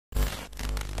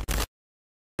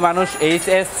মানুষ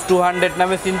HS 200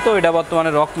 নামে চিনতো, এটা বর্তমানে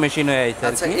রক মেশিন হয়ে আছে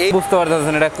আর কি। বুঝতে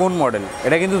পারতেছেন এটা কোন মডেল,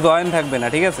 এটা কিন্তু জয়েন থাকবে না,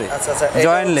 ঠিক আছে?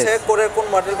 জয়েনলেস। কোন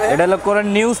মডেল ভাই? এটা হলো কোরের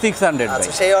নিউ 600 ভাই।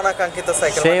 সেই অনাকাঙ্ক্ষিত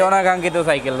সাইকেল, সেই অনাকাঙ্ক্ষিত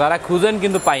সাইকেল যারা খুঁজেন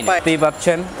কিন্তু পাই না। দেখতেই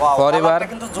পাচ্ছেন ফরএভার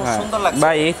কিন্তু সুন্দর লাগছে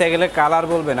ভাই। এই সাইকেলের কালার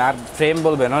বলবেন আর ফ্রেম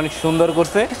বলবেন, অনেক সুন্দর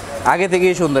করছে, আগে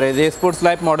থেকেই সুন্দর। এই যে স্পোর্টস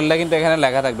লাইফ মডেলটা কিন্তু এখানে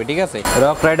লেখা থাকবে, ঠিক আছে?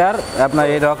 রক রাইডার, আপনার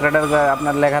এই রক রাইডার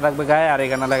আপনার লেখা থাকবে গায়ে, আর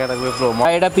এখানে লেখা থাকবে প্রো।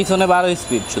 এটা পিছনে 12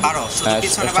 স্পিড শুধু,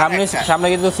 সামনে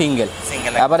কিন্তু সিঙ্গেল।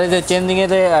 আবার এই যে চেঞ্জিং এ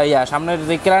সামনের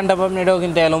যে ক্রানটা পাবেন এটাও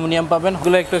কিন্তু অ্যালুমিনিয়াম পাবেন।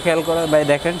 এগুলো একটু খেয়াল করে ভাই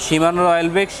দেখেন, শিমানোর অয়েল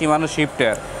ব্রেক, শিমানো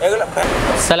শিফটার।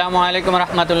 আসসালামু আলাইকুম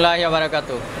রহমতুল্লাহি ওয়া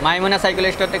বারাকাতুহু। মাইমুনা সাইকেল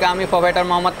স্টোর থেকে আমি প্রোভাইডার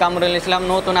মোহাম্মদ কামরুল ইসলাম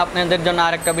নতুন আপনাদের জন্য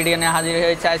আরেকটা ভিডিও নিয়ে হাজির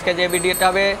হয়েছে। আজকে যে ভিডিওটা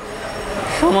হবে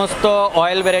সমস্ত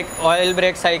অয়েল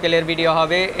ব্রেক সাইকেলের ভিডিও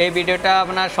হবে। এই ভিডিওটা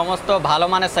আপনার সমস্ত ভালো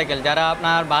মানের সাইকেল, যারা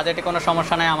আপনার বাজেটে কোনো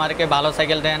সমস্যা নাই, আমাদেরকে ভালো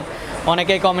সাইকেল দেন,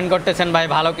 অনেকেই কমেন্ট করতেছেন ভাই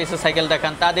ভালো কিছু সাইকেল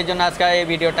দেখান, তাদের জন্য আজকে এই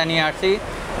ভিডিওটা নিয়ে আসছি।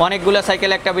 অনেকগুলো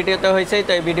সাইকেল একটা ভিডিওতে হয়েছে,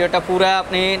 তো এই ভিডিওটা পুরো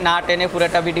আপনি না টেনে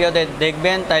পুরোটা ভিডিও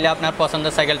দেখবেন, তাইলে আপনার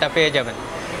পছন্দের সাইকেলটা পেয়ে যাবেন।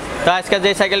 তো আজকে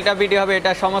যে সাইকেলটা ভিডিও হবে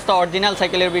এটা সমস্ত অরিজিনাল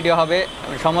সাইকেলের ভিডিও হবে।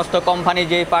 সমস্ত কোম্পানি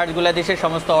যে পার্টসগুলো দিয়েছে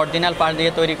সমস্ত অরিজিনাল পার্ট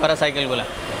দিয়ে তৈরি করা সাইকেলগুলো।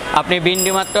 আপনি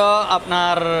বিন্দুমাত্র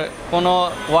আপনার কোনো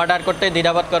অর্ডার করতে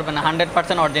দ্বিধাবোধ করবেন না,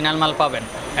 100% অরিজিনাল মাল পাবেন,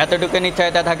 এতটুকু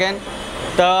নিশ্চয়তা থাকেন।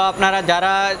 তো আপনারা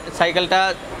যারা সাইকেলটা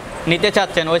নিতে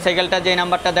চাচ্ছেন ওই সাইকেলটা যে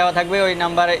নাম্বারটা দেওয়া থাকবে ওই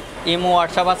নাম্বারে ইমো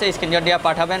হোয়াটসঅ্যাপ আছে, স্ক্রিনশট দিয়ে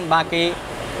পাঠাবেন। বাকি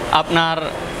আপনার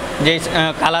যেই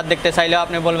কালার দেখতে চাইলেও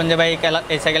আপনি বলবেন যে ভাই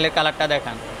এই সাইকেলের কালারটা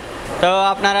দেখান। তো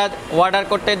আপনারা অর্ডার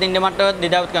করতে দিনমাত্র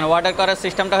দ্বিধাবোধ করেন। অর্ডার করার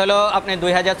সিস্টেমটা হলো আপনি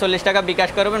 2040 টাকা বিকাশ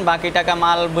করবেন, বাকি টাকা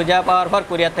মাল বুঝা পাওয়ার পর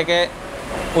কুরিয়ার থেকে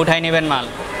উঠাই নেবেন মাল।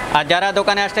 আর যারা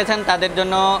দোকানে আসতেছেন তাদের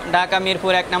জন্য ঢাকা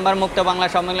মিরপুর 1 নম্বর মুক্ত বাংলা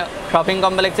শপিং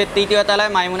কমপ্লেক্সের 3য়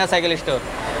তলায় মাইমুনা সাইকেল স্টোর,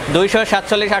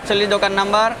 247-48 দোকান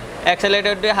নাম্বার,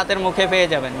 অ্যাক্সেলেটর দিয়ে হাতের মুখে পেয়ে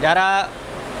যাবেন। যারা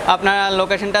আপনারা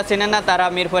লোকেশনটা চিনেন না তারা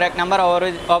মিরপুর 1 নম্বর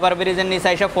ওভারব্রিজের নিচে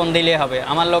এসে ফোন দিলেই হবে,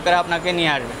 আমার লোকেরা আপনাকে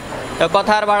নিয়ে আসবে। তো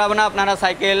কথা আর বাড়াবো না, আপনারা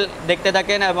সাইকেল দেখতে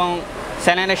থাকেন এবং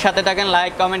চ্যানেলের সাথে থাকেন,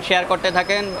 লাইক কমেন্ট শেয়ার করতে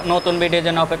থাকেন, নতুন ভিডিওর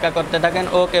জন্য অপেক্ষা করতে থাকেন।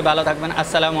 ওকে, ভালো থাকবেন।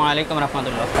 আসসালামু আলাইকুম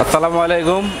রহমতুল্লাহ। আসসালামু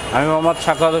আলাইকুম, আমি মোহাম্মদ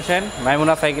শাখাওয়াত হোসেন,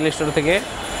 মাইমুনা সাইকেল স্টোর থেকে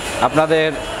আপনাদের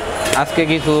আজকে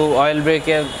কিছু অয়েল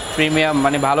ব্রেকের প্রিমিয়াম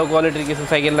মানে ভালো কোয়ালিটির কিছু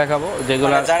সাইকেল দেখাবো,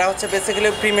 যেগুলো যারা হচ্ছে basically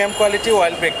premium quality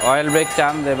oil brake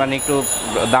চান, যে মানে একটু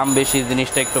দাম বেশি,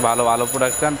 জিনিসটা একটু ভালো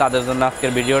প্রোডাক্ট চান, তাদের জন্য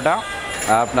আজকের ভিডিওটা।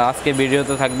 আপনার আজকের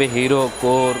ভিডিওতে থাকবে হিরো,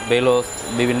 কোর, ভেলোস,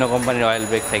 বিভিন্ন কোম্পানির অয়েল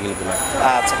ব্রেক সাইকেলগুলো।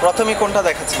 আচ্ছা, প্রথমে কোনটা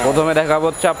দেখাচ্ছেন? প্রথমে দেখাবো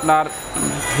হচ্ছে আপনার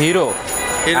হিরো।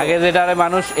 আগে যেটা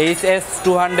মানুষ HS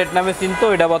 200 নামে চিনতো,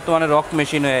 এটা বর্তমানে রক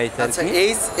মেশিন হয়ে আছে। আচ্ছা,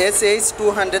 HS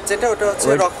 200 যেটা ওটা হচ্ছে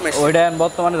রক মেশিন, ওইটা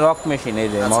বর্তমানে রক মেশিন। এই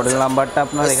যে মডেল নাম্বারটা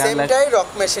আপনার এখানে সেমটাই rock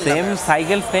machine, same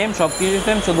cycle same সবকিছু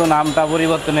সেম, শুধু নামটা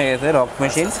পরিবর্তন হয়ে গেছে, রক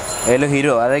মেশিন এলো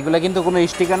হিরো। আর এগুলো কিন্তু কোনো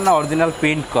স্টিকার না, অরিজিনাল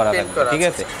প্রিন্ট করা থাকবে, ঠিক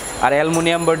আছে? আর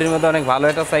অ্যালুমিনিয়াম বডির মধ্যে অনেক ভালো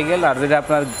একটা সাইকেল। আর যেটা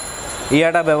আপনার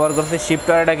ইয়াটা ব্যবহার করছে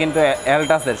শিফটার, এটা কিন্তু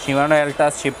অ্যালটাসের শিমানো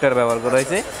অ্যালটাস শিফটার ব্যবহার করা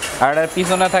হয়েছে। আর এটার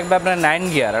পিছনে থাকবে আপনার 9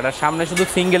 গিয়ার, আর সামনে শুধু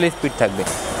সিঙ্গেল স্পিড থাকবে।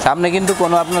 সামনে কিন্তু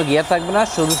কোনো আপনার গিয়ার থাকবে না,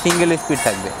 শুধু সিঙ্গেল স্পিড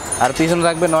থাকবে। আর পিছনে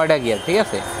থাকবে 9টা গিয়ার, ঠিক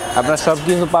আছে? আপনার সব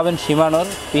কিছু পাবেন শিমানোর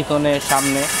পিছনে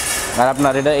সামনে। আর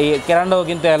আপনার এটা এই ক্যারান্ডাও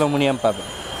কিন্তু অ্যালুমিনিয়াম পাবেন,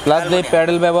 প্লাস যে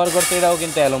প্যাডেল ব্যবহার করতে এটাও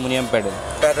কিন্তু অ্যালুমিনিয়াম প্যাডেল।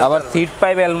 আবার সিট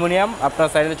পাইপ অ্যালুমিনিয়াম, আপনার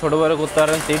সাইডে ছোট বড় করতে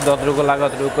পারবেন, সিট যতটুকু লাগে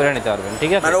ততটুকু করে নিতে পারবেন,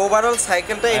 ঠিক আছে? মানে ওভারঅল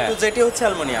সাইকেলটা এ টু জেড হচ্ছে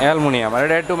অ্যালুমিনিয়াম। আর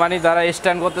এটা একটু মানে যারা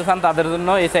স্ট্যান্ড করতে চান তাদের জন্য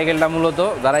এই সাইকেলটা, মূলত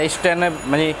যারা স্ট্যান্ডে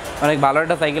মানে অনেক ভালো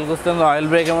একটা সাইকেল করতেন অয়েল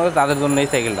ব্রেকের মধ্যে, তাদের জন্য এই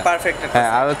সাইকেলটা পারফেক্ট। হ্যাঁ,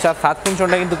 আর হচ্ছে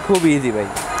সাসপেনশনটা কিন্তু খুব ইজি ভাই,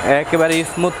 একেবারে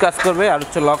স্মুথ কাজ করবে। আর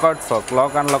হচ্ছে লক আউট সক,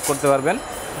 লক আনলক করতে পারবেন।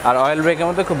 আর অয়েল ব্রেকের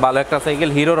মধ্যে খুব ভালো একটা সাইকেল,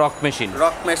 হিরো রক মেশিন।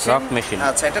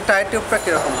 আচ্ছা, এটা টায়ার টিউবটা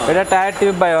কিরকম? এটা টায়ার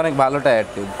টিউব ভাই অনেক ভালো টায়ার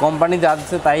টিউব, কোম্পানি যা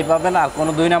দিচ্ছে তাই পাবেন, আর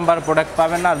কোনো 2 নাম্বার প্রোডাক্ট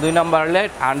পাবেন না। আর 2 নাম্বার হলে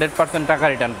 100% টাকা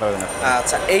রিটার্ন পাবেন।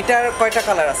 আচ্ছা, এইটার কয়টা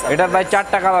কালার আছে? এটার ভাই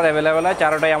 4টা কালার অ্যাভেলেবেল হয়,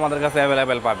 4টাই আমাদের কাছে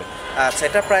অ্যাভেলেবেল পাবেন। আচ্ছা,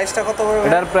 এটার প্রাইসটা কত পড়বে?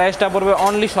 এটার প্রাইসটা পড়বে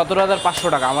অনলি 17,500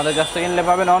 টাকা। আমাদের কাছ থেকে কিনলে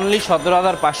পাবেন অনলি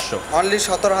 17,500। অনলি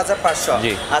 17,500?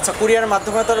 জি। আচ্ছা, কুরিয়ার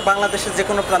মাধ্যমে তো বাংলাদেশের যে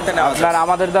কোনো প্রান্তে নেওয়া যায়? আপনার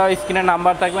আমাদের দেওয়া স্ক্রিনে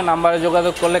নাম্বার থাকবে, নাম্বারে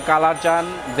যোগাযোগ করলে কালার চান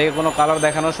যে কোনো কালার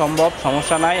দেখানো সম্ভব,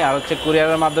 সমস্যা নাই। আর হচ্ছে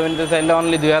কুরিয়ারের মাধ্যমে নিতে চাইলে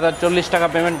অনলি 2040 টাকা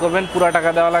পেমেন্ট করবেন, পুরো টাকা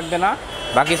দেওয়া লাগবে না।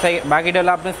 বাকিটা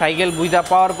হলে আপনি সাইকেল বুঝা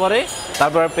পাওয়ার পরে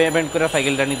তারপরে পেমেন্ট করে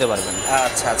সাইকেলটা নিতে পারবেন।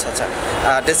 আচ্ছা আচ্ছা আচ্ছা,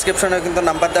 ডেসক্রিপশনে কিন্তু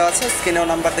নাম্বার দেওয়া আছে, স্ক্রিনেও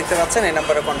নাম্বার দেখতে পাচ্ছেন, এই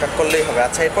নাম্বারে কন্ট্যাক্ট করলেই হবে।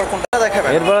 আচ্ছা, এরপর কোনটা দেখাবেন?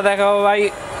 এরপরে দেখাবো ভাই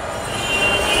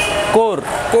কোর।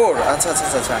 আচ্ছা আচ্ছা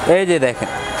আচ্ছা, এই যে দেখেন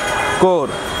কোর,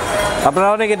 আপনারা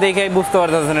অনেকে দেখে বুঝতে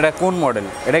পারতেছেন এটা কোন মডেল।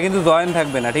 এটা কিন্তু জয়েন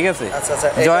থাকবে না, ঠিক আছে? আচ্ছা আচ্ছা,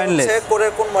 জয়েনলেস।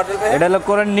 কোরের কোন মডেল ভাই? এটা হলো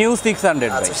কোরের নিউ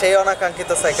 600 ভাই। আচ্ছা, সেই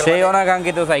অনাকাঙ্ক্ষিত সাইকেল, সেই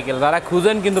অনাকাঙ্ক্ষিত সাইকেল যারা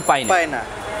খুঁজেন কিন্তু পাই না।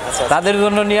 তাদের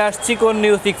জন্য নিয়ে আসছি কোন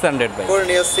নিউ 600 ভাই।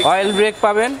 অয়েল ব্রেক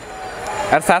পাবেন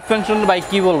আর সাসপেনশন ভাই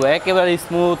কি বলবো একেবারে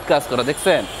স্মুথ কাজ করা,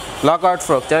 দেখছেন লক আউট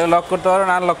ফ্রক চাইলে লক করতে পারবেন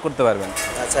আনলক করতে পারবেন।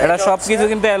 এটা সবকিছু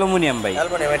কিন্তু অ্যালুমিনিয়াম ভাই,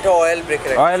 এটা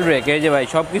অয়েল ব্রেক এই যে ভাই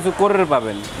সবকিছু করে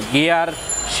পাবেন, গিয়ার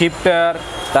শিফটার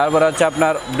তারপর হচ্ছে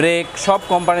আপনার ব্রেক সব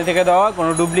কোম্পানি থেকে দেওয়া,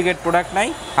 কোনো ডুপ্লিকেট প্রোডাক্ট নাই,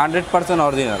 100%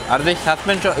 অরিজিনাল। আর যে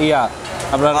সাসপেনশন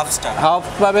আপনার হাফ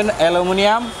পাবেন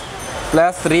অ্যালুমিনিয়াম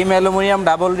প্লাস রিম অ্যালুমিনিয়াম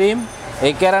ডাবল রিম,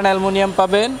 এই ক্যারান অ্যালুমিনিয়াম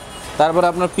পাবেন, তারপর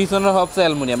আপনার পিছনের হবস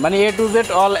অ্যালুমিনিয়াম, মানে এ to Z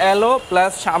all aloe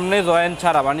plus সামনে জয়েন্ট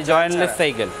ছাড়া, মানে জয়েন্টলেস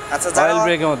সাইকেল। অয়েল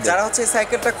ব্রেকের মধ্যে যারা হচ্ছে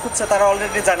সাইকেলটা খুঁজছে তারা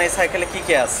অলরেডি জানে এই সাইকেলে কি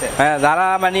কি আছে। হ্যাঁ, যারা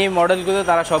মানে মডেলগুলো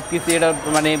তারা সবকিছু এটা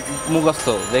মানে মুখস্থ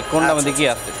যে কোনটার মধ্যে কি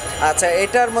আছে। আচ্ছা,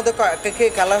 এটার মধ্যে কি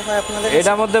কালার হয় আপনাদের?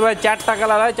 এটার মধ্যে ভাই 4টা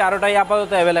কালার হয়, 4টাই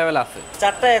আপাতত অ্যাভেলেবেল আছে।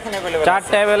 4টাই এখন অ্যাভেলেবেল?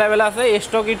 4টা অ্যাভেলেবেল আছে,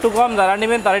 স্টক একটু কম, যারা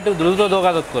নেবেন তারা একটু দ্রুত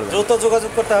যোগাযোগ করবে। দ্রুত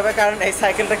যোগাযোগ করতে হবে, কারণ এই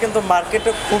সাইকেলটা কিন্তু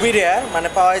মার্কেটে খুবই রেয়ার, মানে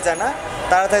পাওয়াই যায় না,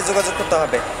 তাড়াতাড়ি যোগাযোগ করতে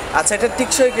হবে। আচ্ছা, এটা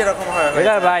টিকসই কি রকম হয়?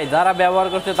 এটা ভাই যারা ব্যবহার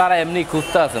করছে তারা এমনি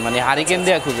খুঁজতে আছে, মানে হারিকেন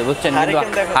দিয়ে খুঁজে, বুঝছেন,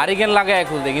 হারিকেন লাগায়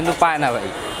খুঁজে কিন্তু পায় না ভাই।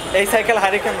 এই সাইকেল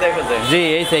হারিকেন দিয়ে খুঁজে? জি,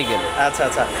 এই সাইকেল। আচ্ছা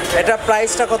আচ্ছা, এটা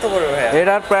প্রাইসটা কত পড়বে ভাই?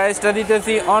 এটার প্রাইসটা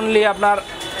দিতেছি অনলি আপনার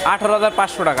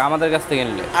 18,500 টাকা আমাদের কাছ থেকে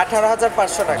নিলে।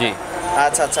 18,500 টাকা? জি।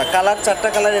 আচ্ছা আচ্ছা, কালার 4টা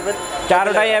কালার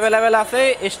 4টাই অ্যাভেলেবেল আছে,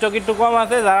 স্টক একটু কম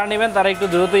আছে, যারা নেবেন তারা একটু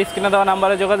দ্রুত স্ক্রিনে দেওয়া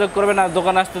নাম্বারে যোগাযোগ করবেন। আর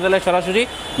দোকান আসতে দিলে সরাসরি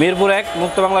মিরপুর 1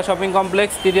 মুক্ত বাংলা শপিং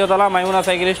কমপ্লেক্স 3য় তলা মাইমুনা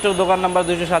সাইকেল স্টোর, দোকান নাম্বার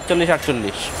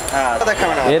 247-48।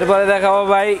 এরপরে দেখাবো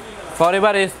ভাই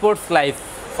forever sports life.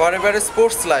 Forever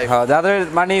sports life, হ্যাঁ, যাদের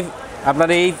মানে আপনার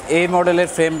এই মডেলের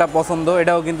ফ্রেমটা পছন্দ,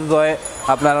 এটাও কিন্তু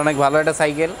আপনার অনেক ভালো একটা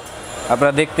সাইকেল,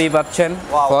 আপনারা দেখতেই পাচ্ছেন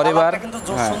ফরএভার।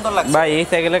 ভাই এই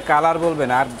সাইকেলের কালার বলবেন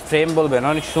আর ফ্রেম বলবেন,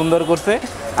 অনেক সুন্দর করছে,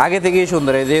 আগে থেকেই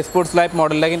সুন্দর। এই যে স্পোর্টস লাইফ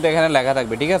মডেলটা কিন্তু এখানে লেখা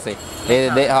থাকবে, ঠিক আছে?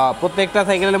 হ্যাঁ, প্রত্যেকটা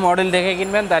সাইকেলের মডেল দেখে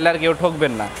কিনবেন, তাহলে আর কেউ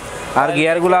ঠকবেন না। আর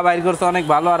গিয়ারগুলো বাইর করছে অনেক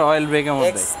ভালো, আর অয়েল ব্রেকের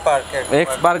মধ্যে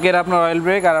এক্স পার্কের আপনার অয়েল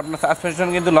ব্রেক, আর আপনার সাসপেনশন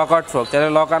কিন্তু লক আউট ফ্রক, চাইলে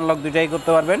লক আনলক দুটাই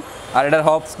করতে পারবেন। আর এটার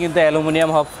হবস কিন্তু অ্যালুমিনিয়াম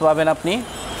হবস পাবেন আপনি,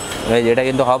 এই যে এটা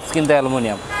কিন্তু হবস কিন্তু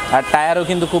অ্যালুমিনিয়াম। আর টায়ারও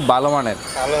কিন্তু খুব ভালো মানের,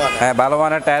 হ্যাঁ ভালো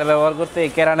মানের টায়ার ব্যবহার করতে,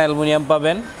 এই ক্যারান অ্যালুমিনিয়াম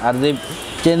পাবেন। আর যে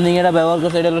চেঞ্জিং এটা ব্যবহার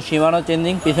করছে এটা হলো সীমানো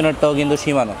চেঞ্জিং, পিছনেরটাও কিন্তু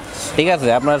সীমানো, ঠিক আছে?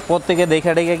 আপনার প্রত্যেকে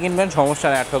দেখে দেখে কিনবেন, সমস্যা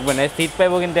নেই, আর ঠকবেন। এই সিট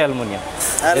পাইপও কিন্তু অ্যালুমিনিয়াম,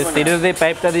 এই সিটের যে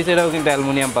পাইপটা দিচ্ছে এটাও কিন্তু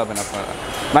অ্যালুমিনিয়াম পাবেন আপনারা,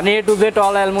 মানে এ টু জেড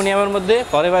অল অ্যালুমিনিয়ামের মধ্যে।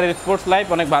 ফরএভার স্পোর্টস লাইফ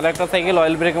অনেক ভালো একটা সাইকেল,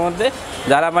 অয়েল ব্রেকের মধ্যে,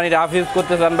 যারা মানে রাফ ইউজ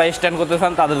করতে চান বা স্ট্যান্ড করতে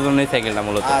চান তাদের জন্য এই সাইকেলটা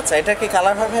মূলত। আচ্ছা, এটা কি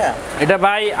কালার হবে? এটা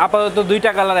ভাই আপাতত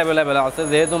 2টা কালার অ্যাভেলেবেল আছে,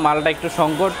 যেহেতু মালটা একটু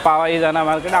সংকট, পাওয়াই যায় না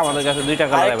মার্কেটে, আমাদের কাছে 2টা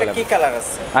কালার অ্যাভেলেবেল। কি কালার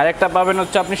আছে? আর একটা পাবেন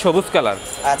হচ্ছে আপনি সবুজ কালার।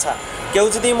 আচ্ছা, কেউ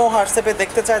যদি হোয়াটসঅ্যাপে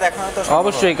দেখতে চায় দেখানো তো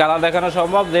অবশ্যই কালার দেখানো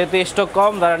সম্ভব, যেহেতু স্টক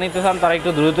কম, যারা নিতে চান তারা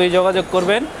একটু দ্রুতই যোগাযোগ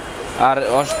করবেন। আর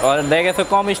দেখা গেছে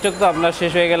কম স্টক তো আপনার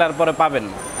শেষ হয়ে গেলে আর পরে পাবেন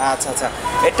না। আচ্ছা আচ্ছা,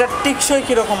 এটা টিকসই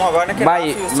কি রকম হবে? অনেকে ভাই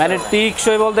মানে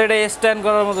টিকসই বলতে এটা স্ট্যান্ড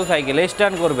করার মতো সাইকেল,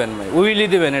 স্ট্যান্ড করবেন ভাই, উইলি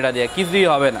দিবেন এটা দিয়ে, কিছুই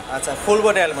হবে না। আচ্ছা, ফুল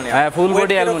বডি অ্যালুমিনিয়াম? হ্যাঁ, ফুল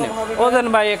বডি অ্যালুমিনিয়াম। ওজন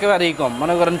ভাই একেবারেই কম,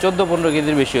 মনে করেন 14-15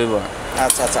 কেজির বেশি হইব না।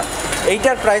 আচ্ছা আচ্ছা,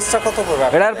 এইটার প্রাইসটা কত পড়বে?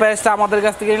 এটার প্রাইসটা আমাদের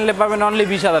কাছ থেকে নিলে পাবেন অনলি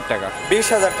 20,000 টাকা।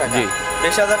 20,000 টাকা? জি,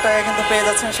 20,000 টাকা কিন্তু পেয়ে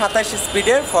যাচ্ছেন 27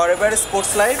 স্পিডের ফরএভার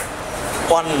স্পোর্টস লাইফ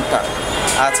 1টা।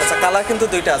 আচ্ছা আচ্ছা, কালার কিন্তু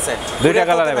 2টা আছে, 2টা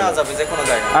কালার পাওয়া যাবে যে কোনো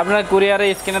জায়গায়। আপনার কুরিয়ারে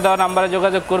স্ক্রিনে দেওয়া নাম্বারে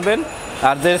যোগাযোগ করবেন,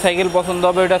 আর যে সাইকেল পছন্দ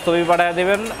হবে ওটা ছবি পাঠিয়ে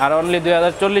দেবেন, আর অনলি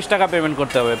 2040 টাকা পেমেন্ট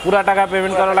করতে হবে, পুরো টাকা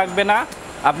পেমেন্ট করা লাগবে না।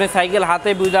 আপনি সাইকেল হাতে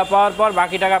বুঝা পাওয়ার পর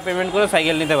বাকি টাকা পেমেন্ট করে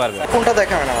সাইকেল নিতে পারবেন। কোনটা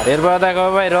দেখাবেন আমাদের? এরপর দেখাবো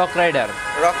ভাই রক রাইডার।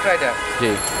 Rock rider?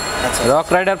 জি। আচ্ছা, রক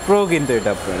রাইডার প্রো কিন্তু এটা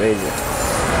আপনার, এই যে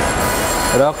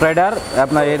রক রাইডার,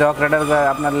 আপনার এই রক রাইডার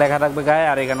আপনার লেখা থাকবে গায়ে,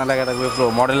 আর এখানে লেখা থাকবে প্রো,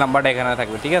 মডেল নাম্বারটা এখানে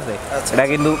থাকবে, ঠিক আছে? এটা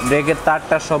কিন্তু ব্রেকের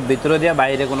তারটা সব ভিতরে দিয়ে,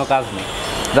 বাইরে কোনো কাজ নেই।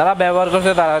 যারা ব্যবহার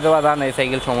করছে তারা হয়তো জানে এই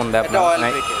সাইকেল সম্বন্ধে। আপনার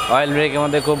অয়েল ব্রেকের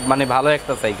মধ্যে খুব মানে ভালো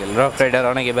একটা সাইকেল, রক রাইডার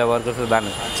অনেকে ব্যবহার করছে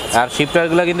জানে। আর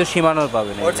শিফটারগুলো কিন্তু সীমানোর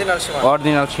পাবেন,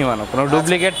 অরিজিনাল সীমানো, কোনো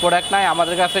ডুপ্লিকেট প্রোডাক্ট নাই।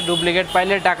 আমাদের কাছে ডুপ্লিকেট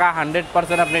পাইলে টাকা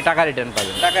 100% আপনি টাকা রিটার্ন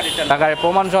পাবেন, টাকার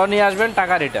প্রমাণ সহ নিয়ে আসবেন,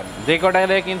 টাকা রিটার্ন, যে কটা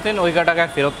দিয়ে কিনছেন ওই টাকা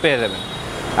ফেরত পেয়ে যাবেন।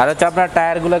 আর হচ্ছে আপনার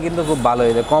টায়ারগুলো কিন্তু খুব ভালো,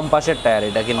 এই যে কম পাশের টায়ার,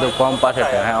 এটা কিন্তু কম পাশের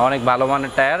টায়ার, হ্যাঁ অনেক ভালো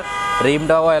মানের টায়ার।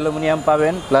 রিমটাও অ্যালুমিনিয়াম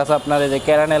পাবেন, প্লাস আপনার এই যে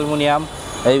ক্যারান অ্যালুমিনিয়াম,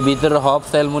 এই ভিতরে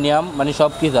হবস অ্যালুমিনিয়াম, মানে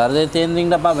সব কিছু। আর যে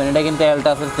চেঞ্জিংটা পাবেন এটা কিন্তু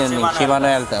অ্যালটাসের চেঞ্জিং, সীমানো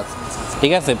অ্যালটাস,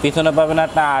 ঠিক আছে? পিছনে পাবেন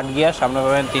আপনার 8 গিয়ার, সামনে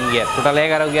পাবেন 3 গিয়ার, টোটাল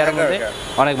 11 গিয়ারের মধ্যে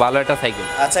অনেক ভালো একটা সাইকেল।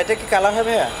 আচ্ছা, এটা কি কালার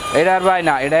হবে? এটা আর ভাই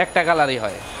না, এটা একটা কালারই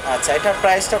হয়। আচ্ছা, এটার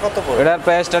প্রাইসটা কত পড়বে? এটার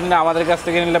প্রাইসটা নিলে আমাদের কাছ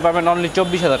থেকে নিলে পাবেন অনলি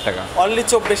 24,000 টাকা। অনলি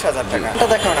 24,000 টাকা। এটা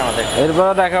দেখাবেন আমাদের। এরপর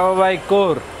দেখাবো ভাই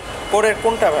কোরের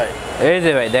কোনটা ভাই? এই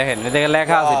যে ভাই দেখেন, এদিকে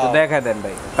লেখা আছে, একটু দেখা দেন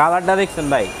ভাই, কালারটা দেখছেন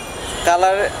ভাই,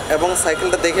 কালার এবং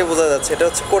সাইকেলটা দেখে বোঝা যাচ্ছে এটা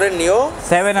হচ্ছে করে নিও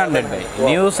 700 ভাই,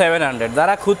 নিউ 700।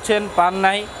 যারা খুঁজছেন পান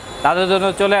নাই তাদের জন্য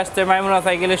চলে আসছে মাইমুনা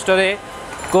সাইকেল স্টোরে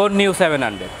কোর নিউ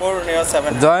 700। কোর নিও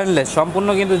 700 জয়েন্টলেস, সম্পূর্ণ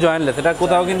কিন্তু জয়েন্টলেস, এটা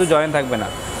কোথাও কিন্তু জয়েন্ট থাকবে না।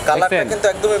 কালারটা কিন্তু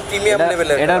একদম প্রিমিয়াম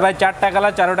লেভেলের। এটার ভাই 4টা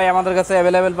কালার, 4টাই আমাদের কাছে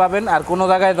अवेलेबल পাবেন, আর কোনো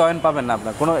জায়গায় জয়েন্ট পাবেন না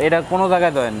আপনার, এটা কোনো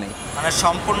জায়গায় জয়েন্ট নেই, মানে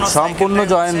সম্পূর্ণ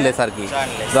জয়েন্টলেস আর কি,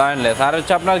 জয়েন্টলেস। আর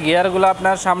হচ্ছে আপনার গিয়ারগুলো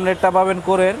আপনার সামনেরটা পাবেন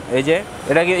কোরের, এই যে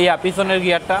এটা কি পিছনের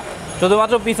গিয়ারটা,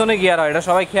 শুধুমাত্র পিছনে গিয়ার হয়, এটা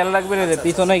সবাই খেয়াল রাখবেন। এই যে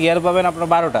পিছনে গিয়ার পাবেন আপনার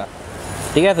 12টা,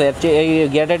 ঠিক আছে। এই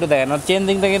গিয়ারটা একটু দেখেন, আর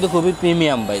চেঞ্জিংটা কিন্তু খুবই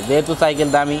প্রিমিয়াম ভাই, যেহেতু সাইকেল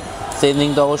দামি চেঞ্জিং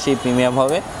তো অবশ্যই প্রিমিয়াম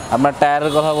হবে। আপনার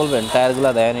টায়ারের কথা বলবেন, টায়ারগুলো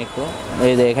দেখেন একটু,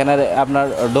 এই যে এখানে আপনার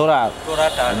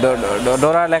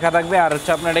ডোরা লেখা থাকবে। আর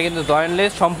হচ্ছে আপনার এটা কিন্তু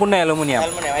জয়েন্টলেস, সম্পূর্ণ অ্যালুমিনিয়াম।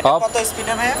 কত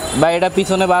স্পিডে ভাই? ভাই এটা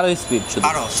পিছনে 12 স্পিড শুধু,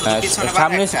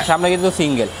 সামনে কিন্তু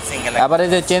সিঙ্গেল। আবার এই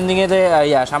যে চেঞ্জিং এ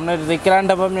সামনের যে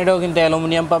ক্রানটা পাবেন এটাও কিন্তু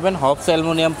অ্যালুমিনিয়াম পাবেন, হবস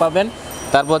অ্যালুমিনিয়াম পাবেন।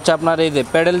 তারপর হচ্ছে আপনার এই যে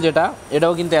প্যাডেল যেটা,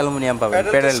 এটাও কিন্তু অ্যালুমিনিয়াম পাবেন,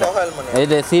 প্যাডেল। এই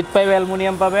যে সিট পাইপ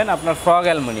অ্যালুমিনিয়াম পাবেন, আপনার ফ্রগ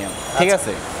অ্যালুমিনিয়াম, ঠিক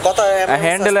আছে। কত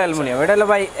হ্যান্ডেল অ্যালুমিনিয়াম, এটা হলো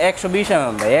ভাই 120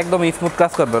 mm ভাই, একদম স্মুথ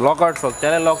কাজ করবে, লক আউট ফ্রগ,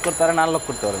 চাইলে লক করতে পারেন, আনলক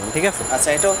করতে পারবেন, ঠিক আছে। আচ্ছা,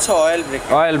 এটা হচ্ছে অয়েল ব্রেক।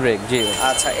 অয়েল ব্রেক, জি।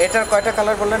 আচ্ছা, এটার কয়টা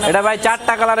কালার বললেন? এটা ভাই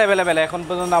 4টা কালার अवेलेबल, এখন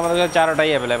পর্যন্ত আমাদের কাছে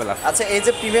 4টাই अवेलेबल আছে। আচ্ছা, এই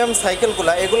যে প্রিমিয়াম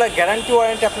সাইকেলগুলো, এগুলা গ্যারান্টি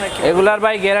ওয়ারেন্টি আপনার কি? এগুলার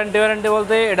ভাই গ্যারান্টি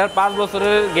বলতে এটার 5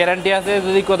 বছরের গ্যারান্টি আছে,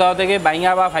 যদি কোথাও থেকে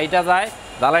ভাঙা বা ফাইটা যায়,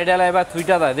 জ্বালাই ডালাই বা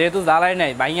থুইটা যায়, যেহেতু জ্বালাই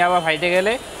নাই, ভাঙা বা ফাইটে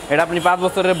গেলে এটা আপনি 5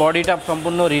 বছরের বডিটা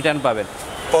সম্পূর্ণ রিটার্ন পাবেন।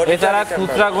 এছাড়া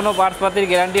খুচরা কোনো পার্টসপাতির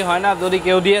গ্যারান্টি হয় না, যদি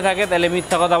কেউ দিয়ে থাকে তাহলে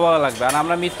মিথ্যা কথা বলা লাগবে, আর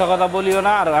আমরা মিথ্যা কথা বলিও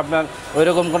না, আর আপনার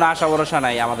ওইরকম কোনো আশা ভরসা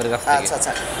নাই আমাদের কাছ থেকে। আচ্ছা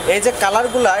আচ্ছা, এই যে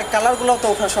কালারগুলো তো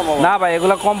ওঠার সম্ভাবনা না ভাই,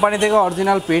 এগুলো কোম্পানি থেকে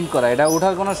অরিজিনাল প্রিন্ট করা, এটা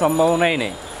ওঠার কোনো সম্ভাবনাই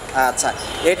নেই। আচ্ছা,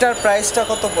 এটার প্রাইসটা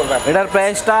কত পড়বে? এটার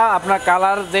প্রাইসটা আপনার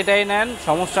কালার যেটাই নেন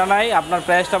সমস্যা নাই, আপনার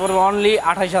প্রাইসটা পড়বে অনলি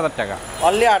 28,000 টাকা।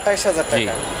 অনলি 28,000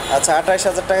 টাকা। আচ্ছা,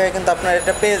 28,000 টাকায় কিন্তু আপনারা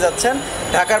এটা পেয়ে যাচ্ছেন।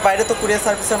 ঢাকার বাইরে তো কুরিয়ার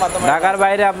সার্ভিসের মাধ্যমে? ঢাকার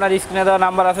বাইরে আপনার স্ক্রিনে দেওয়া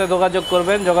নাম্বার আছে, যোগাযোগ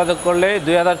করবেন, যোগাযোগ করলে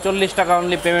 2040 টাকা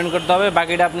অনলি পেমেন্ট করতে হবে,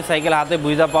 বাকিটা আপনি সাইকেল হাতে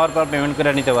বুঝা পাওয়ার পর পেমেন্ট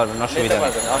করে নিতে পারবেন, অসুবিধা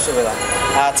নেই।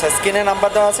 আচ্ছা, স্ক্রিনে নাম্বার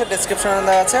দেওয়া আছে, ডেসক্রিপশনে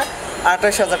দেওয়া আছে।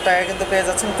 28,000 টাকা কিন্তু পেয়ে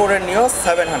যাচ্ছেন করে নিও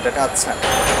 700। আচ্ছা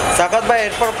সাকাত ভাই,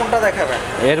 এরপর কোনটা দেখাবেন?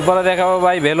 এরপরে দেখাবো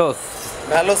ভাই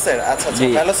ভেলোসের। আচ্ছা আচ্ছা,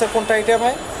 ভেলোসের কোনটা এটা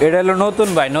ভাই? এটা হলো নতুন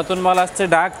ভাই, নতুন মাল আসছে,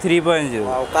 ডার্ক 3.0।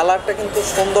 কালারটা কিন্তু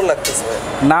সুন্দর লাগতেছে ভাই,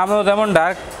 নামও যেমন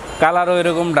ডার্ক, কালারও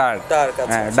এরকম ডার্ক।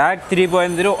 হ্যাঁ, ডার্ক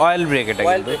 3.0 অয়েল ব্রেক, এটা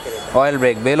কিন্তু অয়েল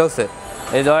ব্রেক ভেলোসের।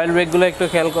 এই যে অয়েল ব্রেকগুলো একটু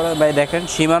খেয়াল করেন ভাই, দেখেন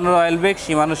শিমানোর অয়েল ব্রেক,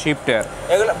 শিমানো শিফটার।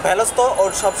 এগুলো ভেলোস তো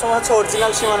সবসময় হচ্ছে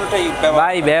অরিজিনাল শিমানোটাই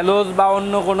ভাই, ভেলোস বা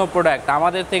অন্য কোনো প্রোডাক্ট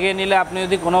আমাদের থেকে নিলে আপনি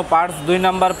যদি কোনো পার্টস 2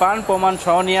 নাম্বার পান, প্রমাণ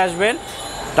সহ নিয়ে আসবেন,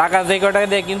 টাকা যে কয় টাকা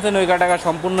দিয়ে কিনছেন ওই কয় টাকা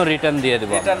সম্পূর্ণ রিটার্ন দিয়ে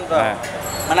দেবো। হ্যাঁ,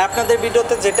 মানে আপনাদের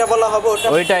ভিডিওতে যেটা বলা হবে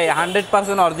ওইটাই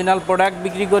 100% অরিজিনাল প্রোডাক্ট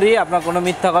বিক্রি করি, আপনার কোনো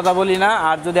মিথ্যা কথা বলি না।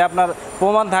 আর যদি আপনার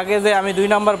প্রমাণ থাকে যে আমি 2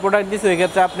 নাম্বার প্রোডাক্ট দিচ্ছি, ওই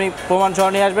ক্ষেত্রে আপনি প্রমাণ সহ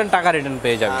নিয়ে আসবেন, টাকা রিটার্ন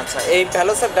পেয়ে যাবেন। আচ্ছা, এই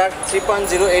ভেলোসের ডার্ক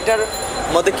 3.0 এটার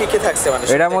মধ্যে কি থাকছে? মানে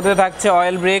এটার মধ্যে থাকছে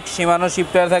অয়েল ব্রেক, শিমানো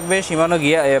শিফটার থাকবে, শিমানো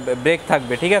গিয়ার ব্রেক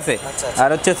থাকবে, ঠিক আছে। আর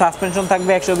হচ্ছে সাসপেনশন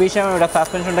থাকবে 120 mm। এটা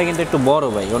সাসপেনশনটা কিন্তু একটু বড়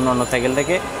ভাই, অন্য সাইকেল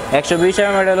থেকে 120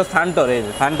 mm। এটা হলো সান্টর, এই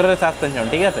সান্টরের সাসপেনশন,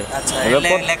 ঠিক আছে।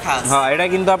 হ্যাঁ, এটা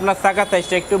কিন্তু আপনার চাকা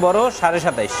 23টা একটু বড়,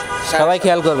 27.5, সবাই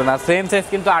খেয়াল করবেন। আর ফ্রেম সাইজ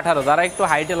কিন্তু 18। যারা একটু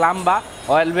হাইটে লম্বা,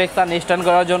 অয়েল ব্রেক তার স্ট্যান্ড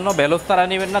করার জন্য ভেলোস তারা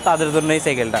নেবেন না, তাদের জন্য এই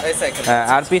সাইকেলটা। হ্যাঁ,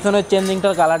 আর পিছনের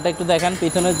চেঞ্জিংটার কালারটা একটু দেখেন,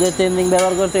 পিছনের যে চেঞ্জিং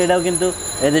ব্যবহার করছে এটাও কিন্তু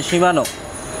এই যে শিমানো,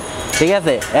 ঠিক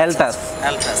আছে, এলটাস।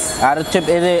 আর হচ্ছে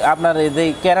এই যে আপনার এই যে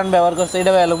ক্যারান ব্যবহার করছে,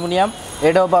 এটাও অ্যালুমিনিয়াম,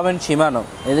 এটাও পাবেন শিমানো।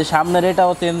 এই যে সামনের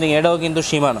এটাও চেঞ্জিং, এটাও কিন্তু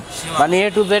শিমানো। মানে A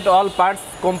to Z all parts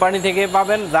company থেকে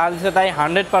পাবেন, যা দিচ্ছে তাই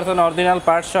 100% অরিজিনাল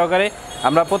পার্টস সহকারে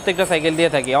আমরা প্রত্যেকটা সাইকেল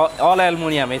দিয়ে থাকি, অল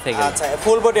অ্যালুমিনিয়াম এই সাইকেল। আচ্ছা,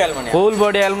 full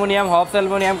body aluminium, Hobbes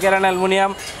aluminium, ক্যারান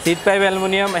aluminium, seat pipe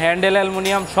aluminium, handle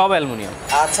aluminium, সব অ্যালুমিনিয়াম।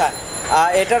 আচ্ছা,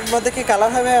 এটার মধ্যে কি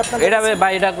কালার হবে আপনাদের? এটা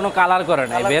ভাই, এটা কোনো কালার করে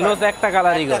না, ভেলোস একটা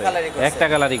কালারই করে, একটা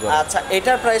কালারই করে। আচ্ছা,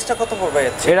 এটার প্রাইসটা কত পড়বে?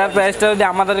 এটার প্রাইসটা যদি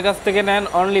আমাদের কাছ থেকে নেন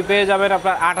অনলি পেয়ে যাবেন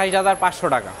আপনার 28,500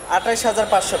 টাকা।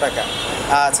 28,500 টাকা।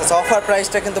 আচ্ছা, অফার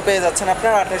প্রাইসটা কিন্তু পেয়ে যাচ্ছেন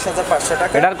আপনার 28,500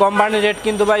 টাকা। এটার কোম্পানি রেট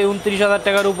কিন্তু ভাই 29,000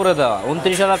 টাকার উপরে দেওয়া,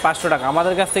 29,500 টাকা।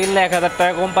 আমাদের কাছ থেকে নিলে 1,000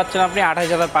 টাকা কম পাচ্ছেন আপনি,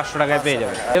 28,500 টাকায় পেয়ে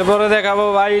যাবেন। এরপরে দেখাবো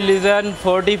ভাই লিজেন্ড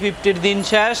 40-50 দিন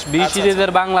শেষ, বি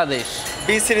সিরিজের বাংলাদেশ।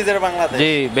 বি সিরিজের বাংলাদেশ,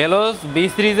 জি, ভেলোস বি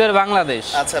সিরিজের বাংলাদেশ।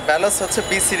 আচ্ছা, ভেলোস হচ্ছে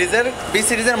বি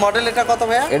সিরিজের মডেল। এটা কত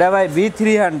ভাইয়া? এটা ভাই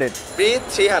B300।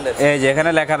 এই যে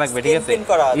এখানে লেখা থাকবে, ঠিক আছে,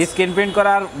 স্ক্রিন প্রিন্ট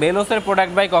করা। আর ভেলোসের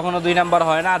প্রোডাক্ট ভাই কখনো 2 নাম্বার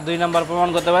হয় না, আর 2 নাম্বার প্রমাণ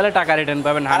করতে পারলে টাকা রিটার্ন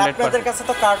পাবেন 100%। আপনাদের কাছে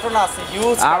তো কার্টন আছে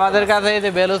হিউজ। আমাদের কাছে এই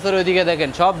যে বেলোসের ওইদিকে দেখেন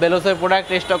সব বেলোসের প্রোডাক্ট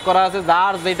স্টক করা আছে,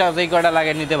 যার যেটা যেই কয়টা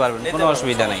লাগে নিতে পারবেন, কোনো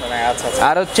অসুবিধা নাই। আচ্ছা আচ্ছা।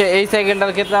 আর হচ্ছে এই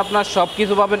সাইকেলটার ক্ষেত্রে আপনার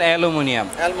সবকিছু পাবেন অ্যালুমিনিয়াম,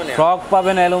 ফ্রক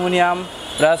পাবেন অ্যালুমিনিয়াম,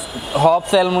 প্লাস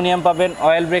হবস অ্যালুমিনিয়াম পাবেন,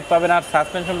 অয়েল ব্রেক পাবেন, আর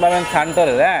সাসপেনশন পাবেন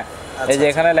সান্টরের। হ্যাঁ, এই যে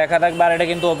এখানে লেখা থাকবে, আর এটা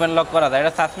কিন্তু ওপেন লক করা যায়।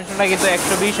 এটা সাসপেনশনটা কিন্তু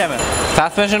 120 mm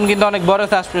সাসপেনশন, কিন্তু অনেক বড়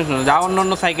সাসপেনশন, যা অন্য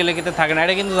অন্য সাইকেলের ক্ষেত্রে থাকে না।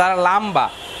 এটা কিন্তু যারা লম্বা,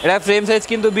 এটা ফ্রেম সাইজ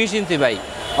কিন্তু 20 ইঞ্চি ভাই।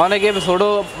 অনেকে ছোট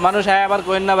মানুষ হয় আবার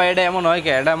কইন না ভাই এটা এমন হয়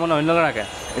কে, এটা এমন হইল না কে,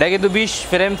 এটা কিন্তু 20,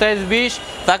 ফ্রেম সাইজ 20,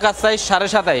 চাকার সাইজ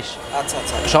 27.5। আচ্ছা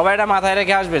আচ্ছা, সবাই এটা মাথায়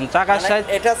রেখে আসবেন। চাকার সাইজ,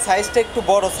 এটা সাইজটা একটু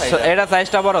বড় সাইজ, এটা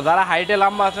সাইজটা বড়। যারা হাইটে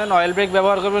লম্বা আছেন, অয়েল ব্রেক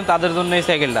ব্যবহার করবেন, তাদের জন্য এই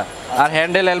সাইকেলটা। আর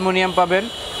হ্যান্ডেল অ্যালুমিনিয়াম পাবেন,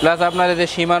 প্লাস আপনার এই যে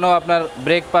সীমানো আপনার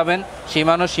ব্রেক পাবেন,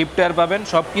 সীমানো শিফটার পাবেন,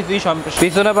 সব কিছুই।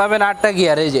 পিছনে পাবেন 8টা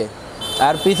গিয়ার এই যে।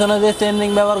 আর পিছনে যে চেঞ্জিং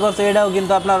ব্যবহার করছে এটাও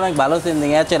কিন্তু আপনার অনেক ভালো চেঞ্জিং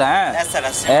এছাড়া। হ্যাঁ,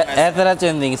 এছাড়া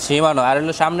চেঞ্জিং সীমানো, আর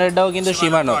হলো সামনেরটাও কিন্তু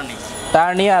সীমানো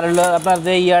টার্নি, আর হলো আপনার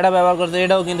যে ইয়াটা ব্যবহার করছে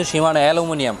এটাও কিন্তু সীমানো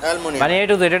অ্যালুমিনিয়াম। মানে এই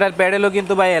টু জেড। এটার প্যাডেলও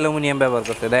কিন্তু ভাই অ্যালুমিনিয়াম ব্যবহার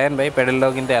করছে, দেখেন ভাই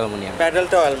প্যাডেলটাও কিন্তু অ্যালুমিনিয়াম,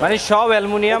 মানে সব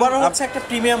অ্যালুমিনিয়াম। হচ্ছে একটা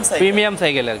প্রিমিয়াম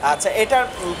সাইকেল। আচ্ছা, এটার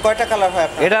কয়টা কালার হয়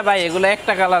আপনার? এটা ভাই এগুলো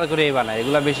একটা কালার করেই বানায়,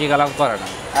 এগুলো বেশি কালার করে না।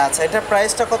 আচ্ছা, এটার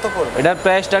প্রাইসটা কত পড়বে? এটার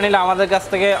প্রাইসটা নিলে আমাদের কাছ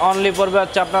থেকে অনলি পড়বে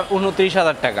হচ্ছে আপনার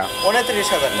 29,000 টাকা।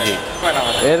 29,000 টাকা।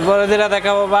 এরপরে যেটা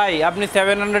দেখাবো ভাই, আপনি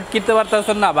 700 কিনতে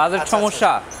পারতেছেন না, বাজেট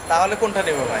সমস্যা, তাহলে কোনটা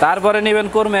নেব ভাই? তারপরে নেবেন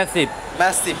কোর ম্যাসিভ।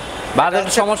 বাজেট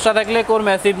সমস্যা থাকলে কোর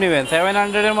ম্যাসিভ নেবেন,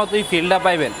 700 এর মতোই ফিল্ডটা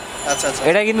পাইবেন। আচ্ছা আচ্ছা,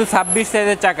 এটা কিন্তু 26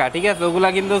 সাইজের চাকা, ঠিক আছে? ওগুলা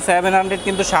কিন্তু 700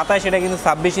 কিন্তু 27, এটা কিন্তু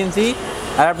 26 ইঞ্চি।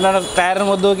 আর আপনার টায়ারের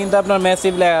মধ্যেও কিন্তু আপনার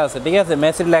ম্যাসিভ লেখা আছে, ঠিক আছে?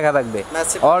 ম্যাসিভ লেখা থাকবে,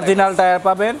 অরিজিনাল টায়ার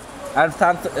পাবেন। আর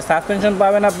সাসপেনশন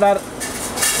পাবেন আপনার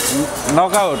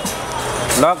নকআউট,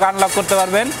 লক আনলক করতে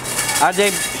পারবেন। আর যে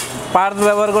পার্টস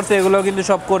ব্যবহার করছে এগুলো কিন্তু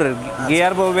সব কোরের,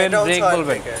 গিয়ার বলবেন, ব্রেক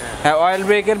বলবেন। হ্যাঁ, অয়েল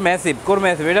ব্রেকের ম্যাসিভ, কোর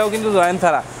ম্যাসিভ, এটাও কিন্তু জয়েন্ট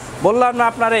ছাড়া। বললাম না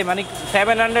আপনার এই মানে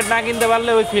 700 না কিনতে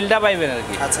পারলে ওই ফিলটা পাইবেন আর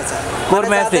কি। আচ্ছা আচ্ছা, কোর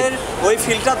ম্যাসিভ, ওই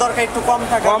ফিলটা দরকার একটু কম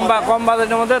থাকে, কম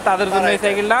বাজেটের মধ্যে, তাদের জন্য এই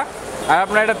সাইকেলটা। আর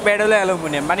আপনার এটা প্যাডেল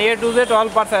অ্যালুমিনিয়াম, মানে এ to Z all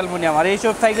parts aluminium. আর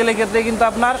এইসব সাইকেলের ক্ষেত্রে কিন্তু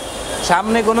আপনার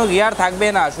সামনে কোনো গিয়ার থাকবে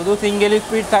না, শুধু সিঙ্গেল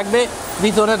স্পিড থাকবে।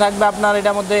 পিছনে থাকবে আপনার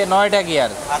এটার মধ্যে 9টা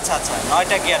গিয়ার। আচ্ছা আচ্ছা,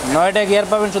 9টা গিয়ার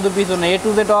পাবেন শুধু পিছনে। এ টু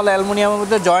জেড অল অ্যালুমিনিয়ামের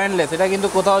মধ্যে জয়েন্টলেস, এটা কিন্তু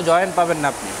কোথাও জয়েন্ট পাবেন না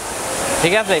আপনি,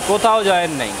 ঠিক আছে? কোথাও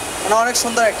জয়েন্ট নাই। মানে অনেক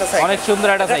সুন্দর একটা সাইকেল, অনেক সুন্দর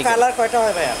একটা সাইকেল। কালার কয়টা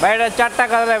হয় ভাই? ভাই এটা 4টা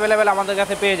কালার अवेलेबल আমাদের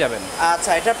কাছে পেয়ে যাবেন।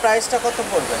 আচ্ছা, এটার প্রাইসটা কত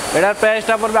পড়বে? এটার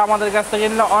প্রাইসটা পড়বে আমাদের কাছ থেকে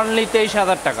নিলে অনলি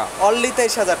 23,000 টাকা। অনলি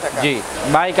 23,000 টাকা? জি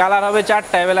ভাই, কালার হবে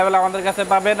 4টা अवेलेबल আমাদের কাছে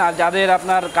পাবেন। আর যাদের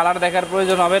আপনার কালার দেখার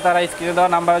প্রয়োজন হবে তারা স্ক্রিনে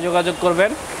দেওয়া নাম্বারে যোগাযোগ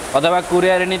করবেন, অথবা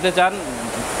কুরিয়ারে নিতে চান,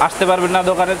 আসতে পারবেন না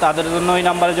দোকানে, তাদের জন্য ওই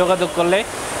নাম্বারে যোগাযোগ করলে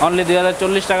অনলি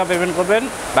 2040 টাকা পেমেন্ট করবেন,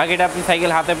 বাকিটা আপনি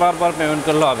সাইকেল হাতে পাওয়ার পর পেমেন্ট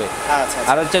করলে হবে।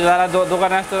 আর হচ্ছে যারা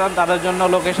দোকানে আসতে চান তাদের জন্য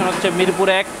লোকেশন হচ্ছে মিরপুর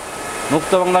 1,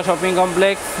 মুক্ত বাংলা শপিং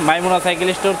কমপ্লেক্স, মাইমুনা সাইকেল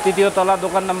স্টোর, 3য় তলা,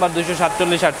 দোকান নাম্বার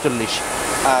 247-48।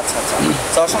 আচ্ছা আচ্ছা,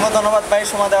 অসংখ্য ধন্যবাদ ভাই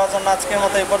সময় দেওয়ার জন্য। আজকের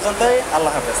মতো এই পর্যন্তই,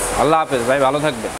 আল্লাহ হাফেজ। আল্লাহ হাফেজ ভাই, ভালো থাকবেন।